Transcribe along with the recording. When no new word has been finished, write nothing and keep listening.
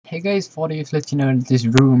Hey guys, thought I'd let you know this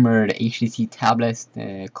rumored HTC tablet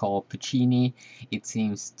called Puccini. It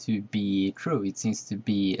seems to be true. It seems to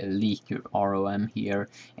be a leak ROM here,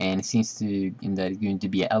 and it seems to that it's going to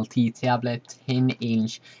be a LTE tablet,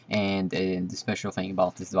 10-inch, and the special thing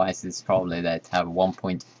about this device is probably that it have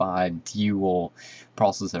 1.5 dual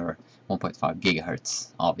processor. 1.5 gigahertz,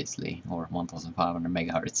 obviously, or 1500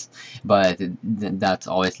 megahertz. But that's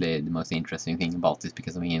obviously the most interesting thing about this,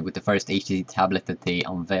 because I mean, with the first HTC tablet that they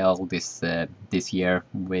unveiled this year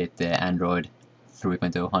with the Android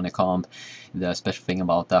 3.0 Honeycomb, the special thing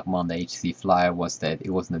about that one, the HTC Flyer, was that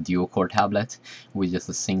it wasn't a dual-core tablet with just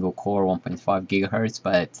a single core, 1.5 gigahertz.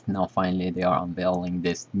 But now finally they are unveiling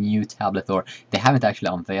this new tablet, or they haven't actually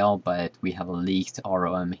unveiled, but we have a leaked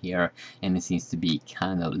ROM here, and it seems to be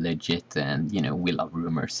kind of legit, and you know, we love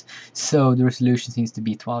rumors. So the resolution seems to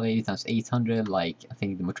be 1280x800, like I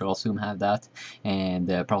think the Motorola Xoom have that, and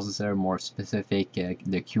the processor more specific, the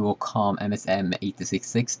Qualcomm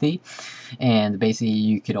MSM8660. And basically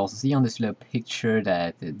you could also see on this little picture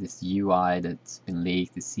that this UI that's been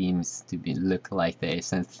leaked, it seems to look like they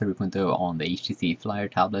sent 3.0 on the HTC Flyer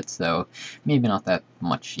tablet, so maybe not that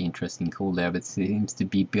much interesting cool there, but it seems to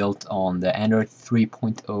be built on the Android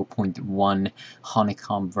 3.0.1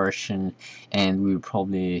 Honeycomb version, and we will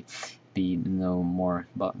probably know more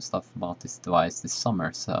about stuff about this device this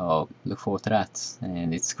summer, so look forward to that.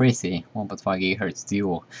 And it's crazy, 1.5 gigahertz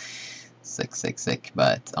dual, sick,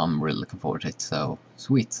 but I'm really looking forward to it, so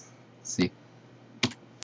sweet. See you.